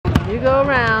You go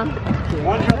around.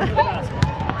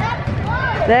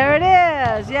 There it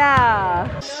is, yeah.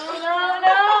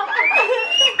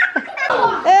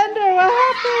 No. Ender, what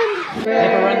happened?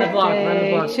 Run the block, run the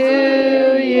block. To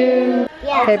you.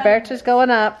 Yeah. Okay, Berta's going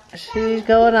up. She's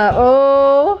going up.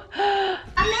 Oh.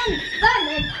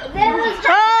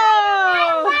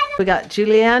 We got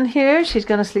Julianne here. She's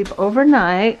gonna sleep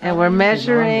overnight, and we're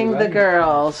measuring the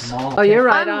girls. Oh, you're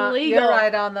right on. You're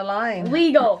right on the line.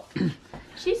 Legal.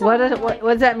 What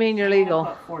does that mean? You're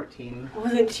legal? 14.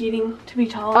 Wasn't cheating to be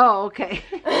tall. Oh, okay.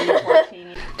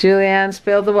 Julianne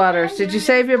spilled the waters. Did you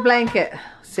save your blanket,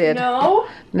 Sid? No.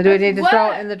 Do we need to throw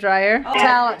it in the dryer? Oh.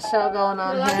 Talent show going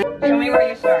on here. Show me where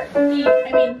you start. Okay,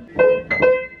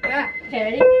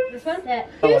 ready? This one?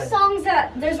 Two songs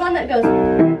that, there's one that goes.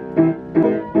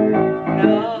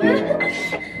 No.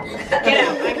 Get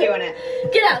out, I'm doing it.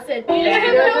 Get out, Sid. You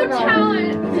have no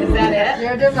talent. Is that it?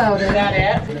 You're devoted. Is that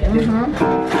it?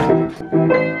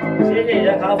 Cindy,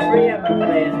 look how free I'm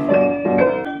playing.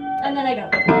 And then I go.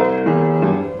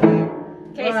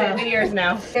 Okay, so it's yours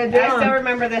now. I still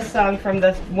remember this song from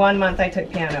the 1 month I took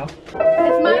piano.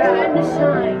 It's my time to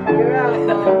shine. You're out.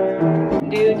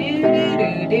 Do, do, do,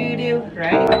 do, do, do.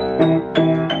 Right?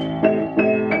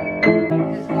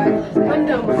 I'm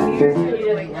done with you.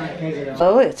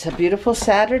 Oh, it's a beautiful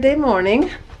Saturday morning,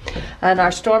 and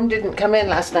our storm didn't come in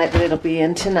last night, but it'll be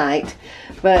in tonight.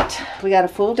 But we got a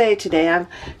full day today.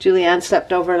 Julianne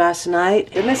slept over last night,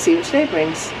 and let's see what today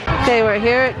brings. Okay, we're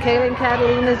here at Kaylee and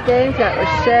Catalina's games. Got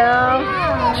Rochelle,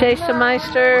 Chase the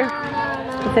Meister.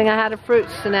 I think I had a fruit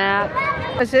snack.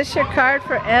 Is this your card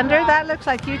for Ender? That looks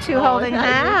like you two holding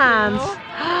hands.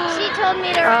 She told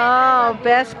me to Oh,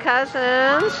 best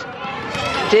cousins.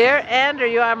 Dear Ender,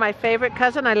 you are my favorite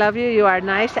cousin. I love you. You are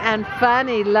nice and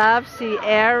funny. Love,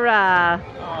 Sierra.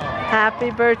 Happy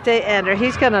birthday, Ender.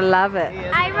 He's going to love it.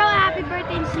 I wrote happy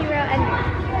birthday and she wrote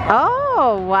Ender.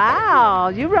 Oh, wow.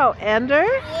 You wrote Ender?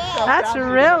 Yeah. That's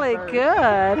really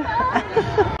good.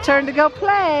 Turn to go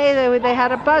play. They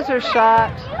had a buzzer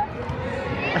shot.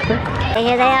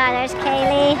 Here they are. There's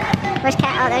Kaylee. Where's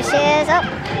Cat? Oh, there she is. Oh,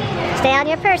 stay on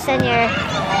your person. You're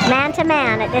man to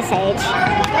man at this age.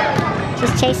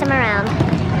 Just chase them around.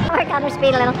 Work on her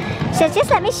speed a little. She says, just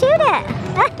let me shoot it.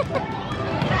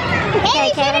 Okay,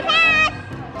 Kaylee.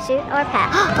 Shoot or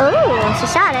pass. Oh, she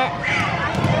shot it.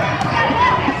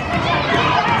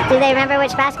 Do they remember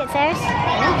which basket's theirs?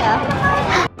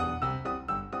 Yeah.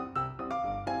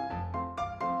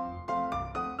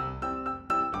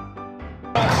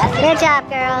 Good job,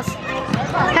 girls.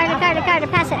 Carter,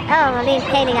 pass it. Oh,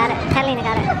 Kaylee got it. Catalina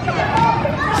got it.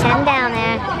 Send them down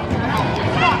there.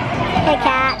 Hey,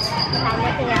 Cat.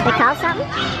 They call something?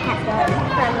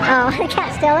 Oh, they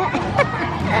can't steal it?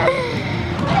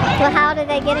 Well, how did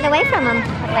they get it away from them?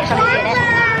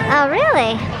 Oh,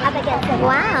 really? How'd they get it?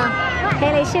 Wow.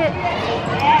 Kaylee, shoot.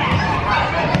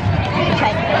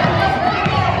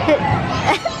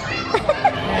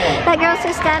 That girl's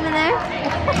just standing there.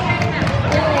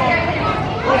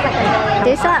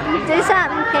 Do something,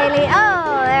 Kaylee.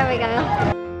 Oh, there we go.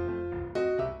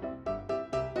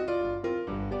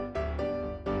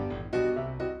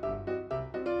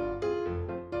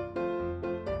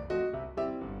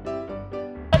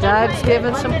 Doug's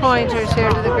giving some pointers here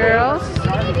to the girls.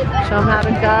 Show them how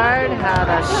to guard, how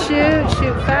to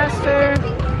shoot faster.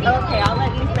 Okay, I'll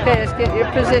let you Okay, let's get your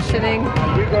positioning.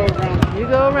 You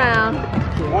go around.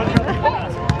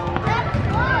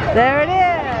 There it is.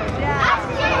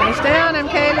 Yeah. You stay on him,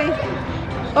 Kaylee.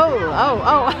 Oh.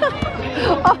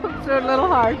 Oh, they're a little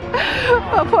hard.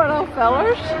 Oh, poor little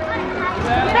fellers.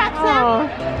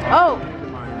 Oh.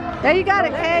 There you got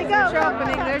it, Kay. Go.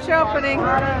 There's your opening.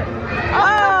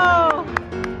 Oh!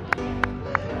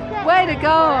 Way to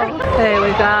go. Okay,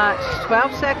 we've got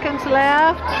 12 seconds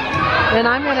left. Then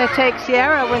I'm going to take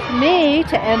Sierra with me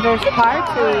to Ender's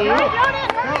party. Go.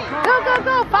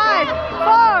 5,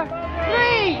 4,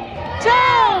 3, 2,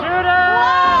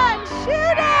 1.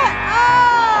 Shoot it! Oh!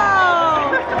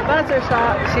 Buzzer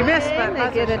shot. She missed, but they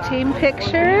get a team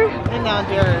picture.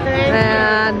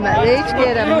 And they each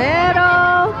get a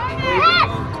medal.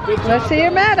 Let's see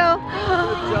your medal.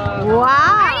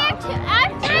 Wow.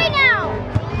 I'm 3 now.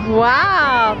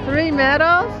 Wow, 3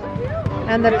 medals.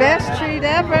 And the best treat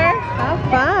ever. How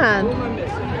fun.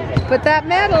 Put that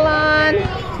medal on.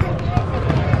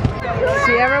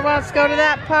 Sierra wants to go to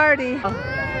that party.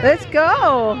 Let's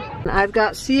go. I've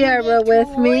got Sierra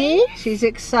with me. She's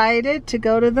excited to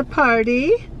go to the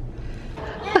party.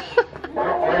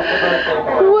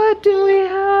 What do we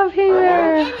have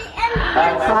here?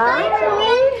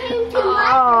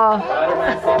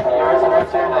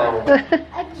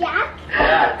 A jack?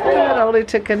 It only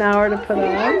took an hour to put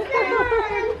on.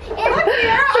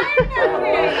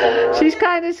 She's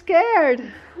kind of scared.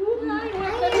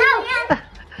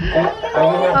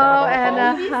 Oh, and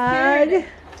a hug.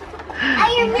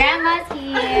 Grandma's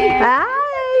here.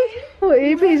 Hi. Well,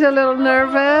 Evie's a little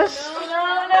nervous.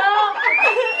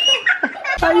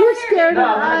 Are you scared of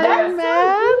Iron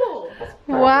Man?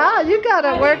 Wow, you got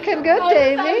it working good,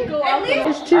 Davy.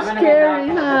 It's too scary,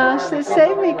 huh? So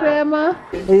save me, Grandma.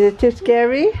 Is it too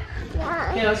scary?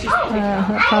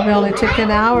 It probably only took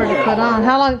an hour to put on.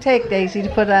 How long did it take, Daisy, to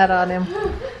put that on him?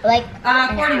 Like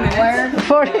 40 minutes.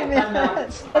 40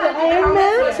 minutes. Iron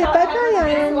Man? Say bye-bye,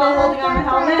 Iron Man.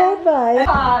 Bye-bye.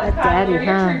 That's Daddy,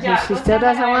 huh? She still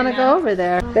doesn't want to go over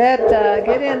there. Betta,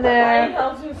 get in there.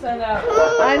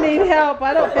 I need help.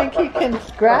 I don't think he can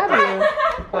grab you.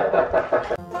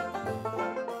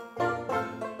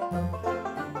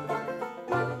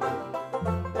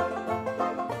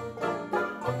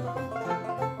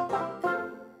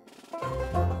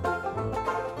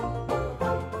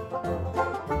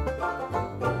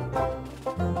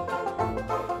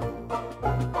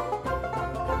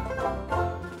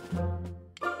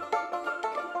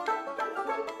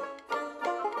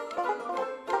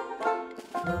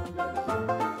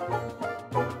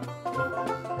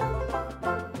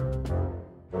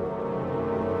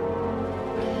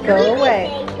 Go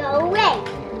away. Go away.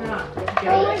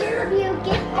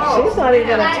 She's not even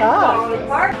gonna talk.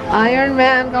 Iron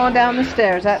Man going down the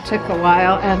stairs. That took a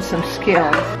while and some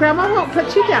skill. Grandma won't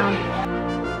put you down.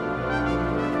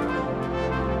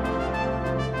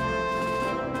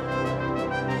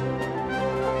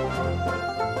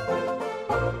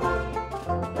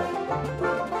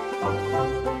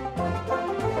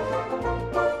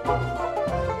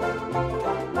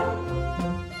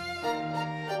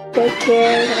 So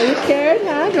scared. Are you scared,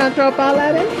 huh? Do you want to throw a ball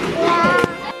at him? Yeah.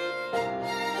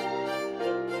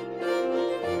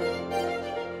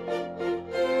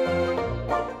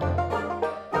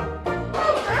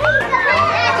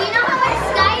 Do you know how much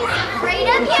Sky is afraid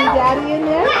of You see Daddy in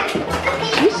there?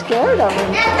 She's scared of him.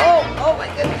 Oh my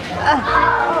goodness.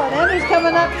 Oh, and Andrew's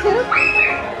coming up too.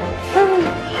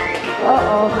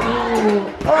 Uh-oh.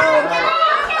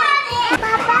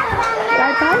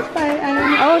 Bye.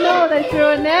 Oh no, they threw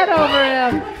a net over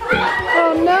him.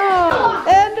 Oh no.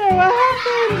 Andrew, what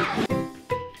happened?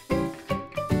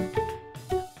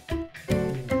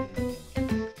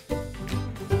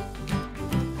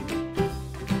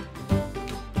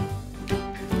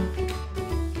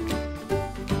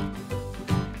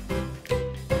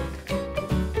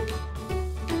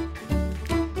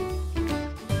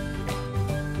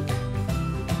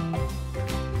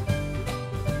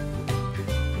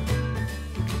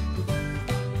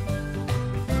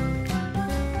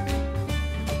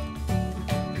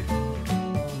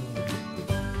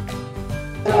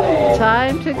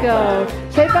 Time to go.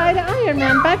 Say bye to Iron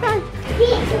Man. Bye-bye.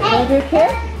 Want to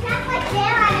kiss?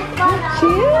 She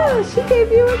is. She gave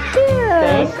you a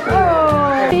kiss.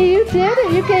 Oh, you did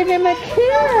it. You gave him a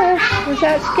kiss. Was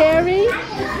that scary?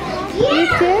 You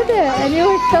did it. And you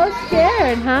were so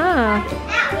scared, huh?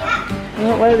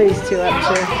 Well, what are these two up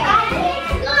to?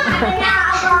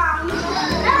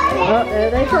 Oh, there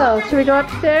they go. Should we go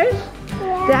upstairs?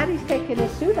 Daddy's taking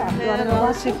his suit off. You want to go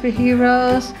watch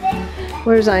superheroes?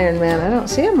 Where's Iron Man? I don't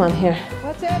see him on here.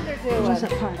 What's Ender doing?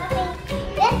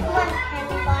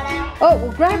 Oh,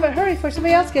 well, grab it. Hurry before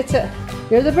somebody else gets it.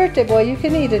 You're the birthday boy. You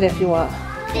can eat it if you want.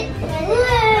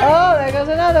 Oh, there goes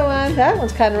another one. That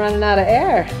one's kind of running out of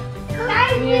air.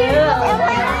 Yeah.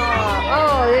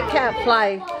 Oh, it can't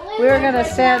fly. We were going to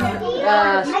send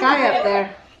Sky up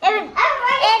there.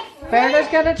 Berta's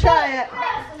going to try it.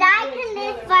 Sky can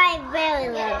live by very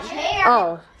little.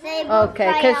 Oh,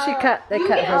 okay, because they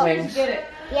cut her wings.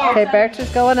 Yeah. Okay, Berta's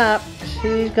going up.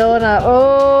 She's going up.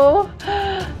 Oh,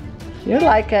 you're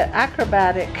like an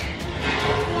acrobatic.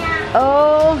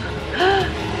 Oh,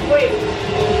 wait.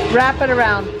 Wrap it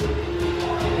around.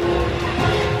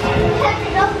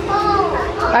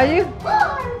 Are you?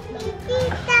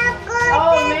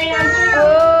 Oh man.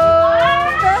 Oh,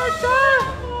 Berta.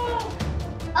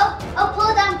 Oh,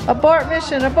 pull down. Abort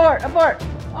mission, abort.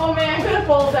 Oh man, I'm gonna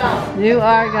fall down. You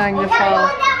are going to fall.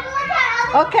 Pull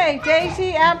down. Okay,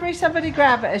 Daisy, Ambry, somebody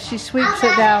grab it as she sweeps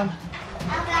it down.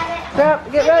 I got it.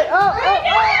 Grab, get ready. Oh.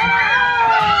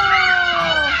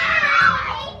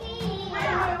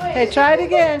 Okay, try it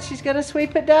again. She's going to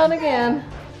sweep it down again.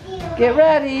 Get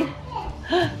ready.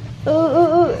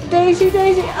 Ooh. Daisy.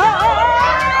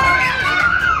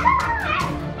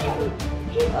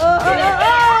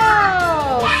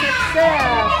 Oh,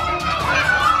 success.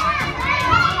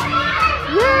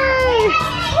 Yay!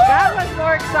 That was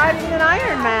more exciting than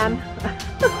Iron Man.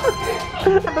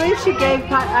 believe she gave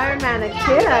Iron Man a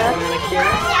kiss.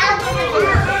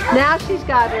 Now she's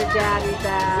got her daddy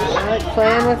back,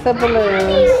 playing with the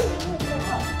balloons.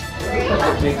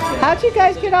 How'd you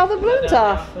guys get all the balloons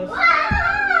off?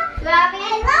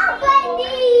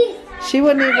 She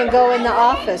wouldn't even go in the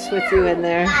office with you in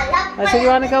there. I said, you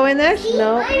want to go in there?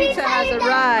 No. Pizza has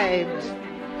arrived.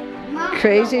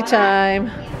 Crazy time.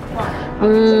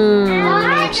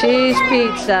 Mmm, cheese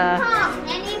pizza.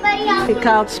 He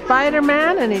called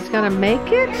Spider-Man and he's gonna make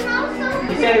it.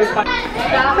 Who's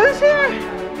here?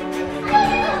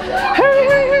 Hurry,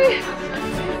 hurry, hurry.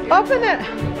 Open it.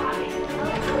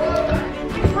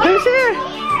 Who's here?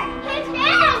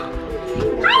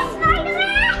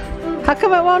 How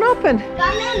come it won't open?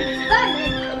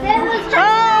 Oh!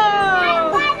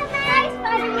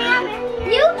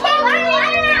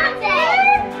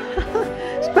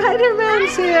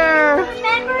 Spider-Man's here.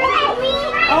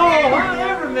 Oh,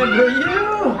 I remember you.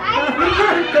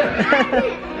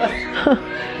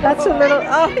 That's a little,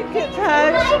 oh, he gets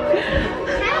hugged.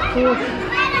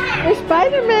 There's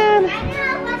Spider-Man.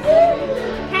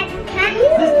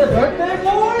 Is this the birthday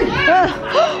boy?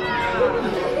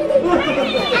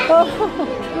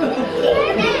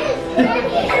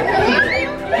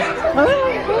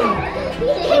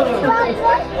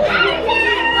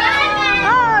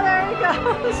 Oh, there he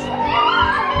goes.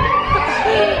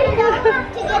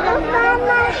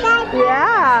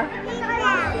 Yeah.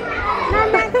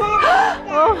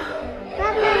 Oh,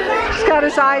 he's got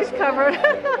his eyes covered.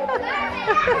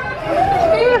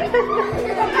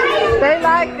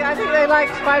 I think they like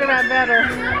Spider-Man better.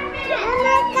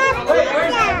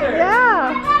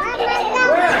 Yeah.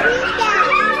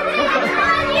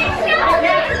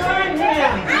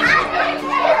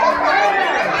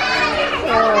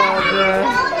 Oh, good.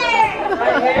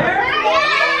 Right here?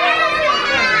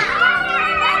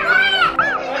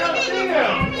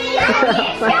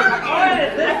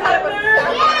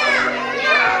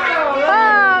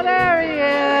 Oh, there he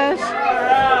is.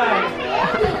 Alright.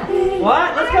 What?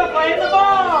 Let's go play in the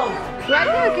balls. Right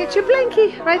there, get your blinky.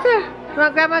 Right there. You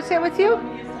want Grandma to sit with you?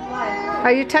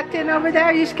 Are you tucked in over there?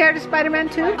 Are you scared of Spider-Man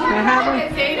too?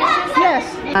 Yes.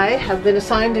 I have been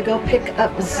assigned to go pick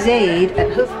up Zaid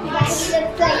at Hoofbeats.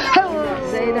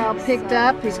 Zaid all picked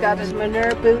up. He's got his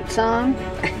manure boots on.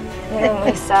 Yeah,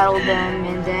 I saddled them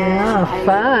and then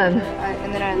fun.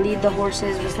 I lead the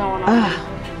horses with someone else,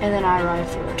 and then I ride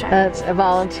for a time. That's a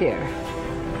volunteer.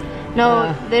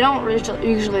 No, they don't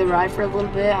usually ride for a little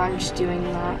bit. I'm just doing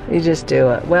that. You just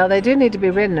do it. Well, they do need to be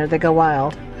ridden or they go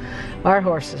wild. Our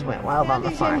horses went wild on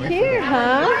the farm. Here,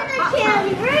 huh?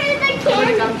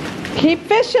 Keep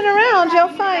fishing around, you'll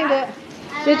find it.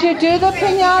 Did you do the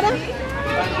piñata?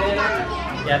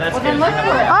 Yeah, that's good.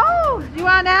 Oh, you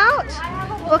want out?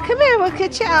 Well, come here, we'll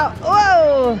get you out.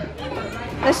 Whoa.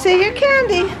 Let's see your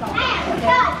candy.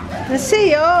 Let's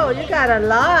see. Oh, you got a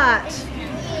lot.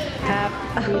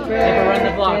 Happy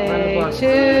birthday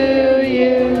to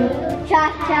you.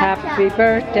 Happy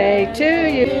birthday to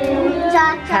you.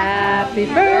 Happy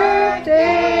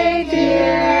birthday,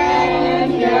 dear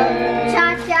Andrew.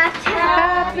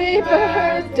 Happy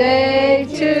birthday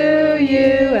to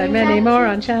you. And many more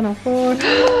on Channel 4.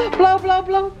 Blow, blow,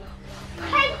 blow.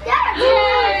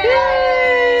 Yay!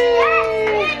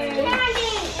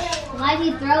 Why'd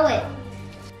you throw it?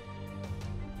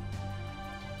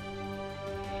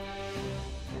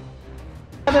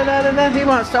 He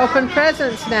wants to open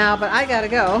presents now, but I gotta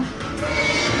go.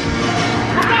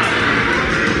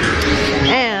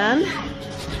 And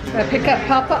I pick up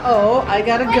Papa O. I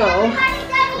gotta go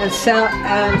and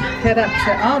head up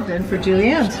to Ogden for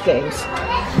Julianne's games.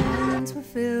 Were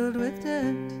filled with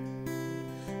dirt,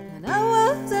 and I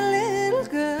was a little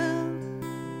girl.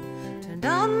 Turned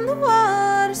on the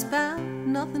water spout,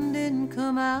 nothing didn't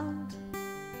come out.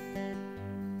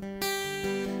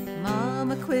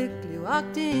 Mama quickly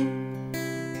walked in,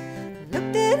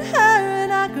 looked at her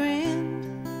and I grinned.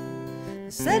 I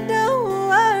said, don't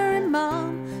worry,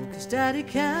 Mom, 'cause Daddy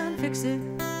can fix it.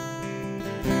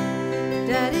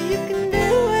 Daddy, you can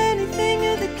do anything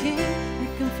you're the king. You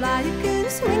can fly, you can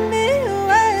swing me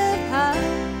way up high.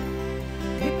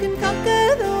 You can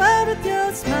conquer the world with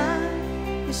your smile.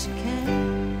 Yes, you can.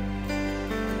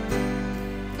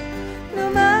 No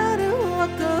matter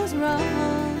what goes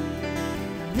wrong,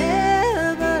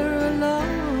 never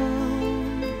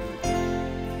alone,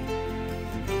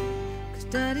 'cause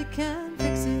Daddy can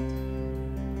fix it.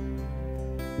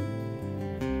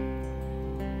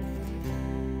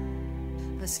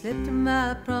 I slipped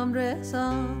my prom dress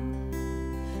on,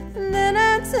 and then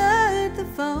I answered the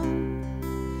phone.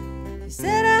 He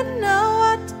said, I know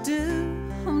what to do,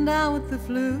 I'm down with the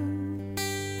flu.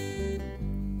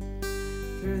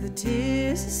 Through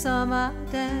tears I saw my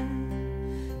dad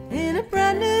in a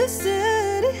brand new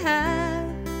suit he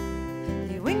had.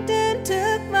 He winked and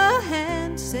took my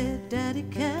hand, said, Daddy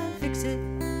can fix it.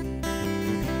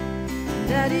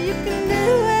 Daddy, you can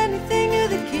do anything, you're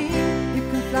the king. You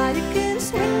can fly, you can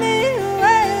swing me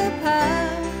way up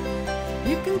high.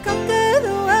 You can conquer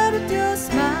the world with your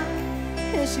smile.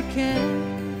 Yes, you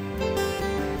can.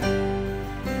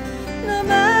 No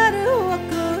matter what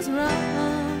goes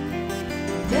wrong,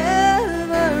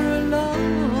 never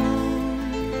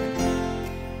alone.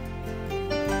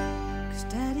 'Cause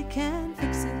Daddy can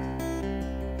fix it.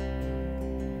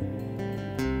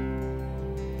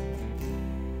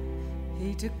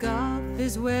 He took off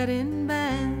his wedding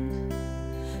band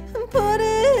and put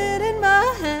it in my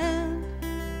hand.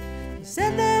 He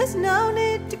said there's no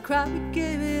need to cry, we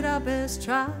gave it our best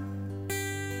try.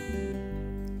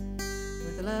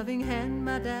 With a loving hand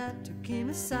my dad took him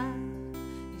aside.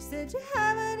 He said you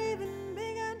haven't even